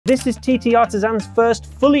This is TTArtisan's first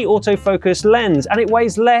fully autofocus lens, and it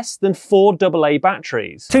weighs less than 4 AA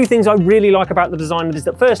batteries. Two things I really like about the design is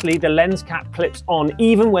that firstly, the lens cap clips on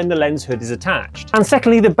even when the lens hood is attached. And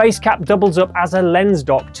secondly, the base cap doubles up as a lens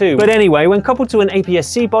dock too. But anyway, when coupled to an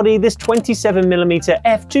APS-C body, this 27mm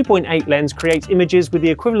f2.8 lens creates images with the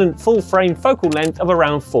equivalent full frame focal length of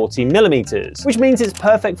around 40mm, which means it's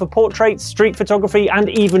perfect for portraits, street photography, and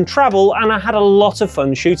even travel, and I had a lot of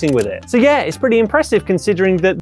fun shooting with it. So yeah, it's pretty impressive considering that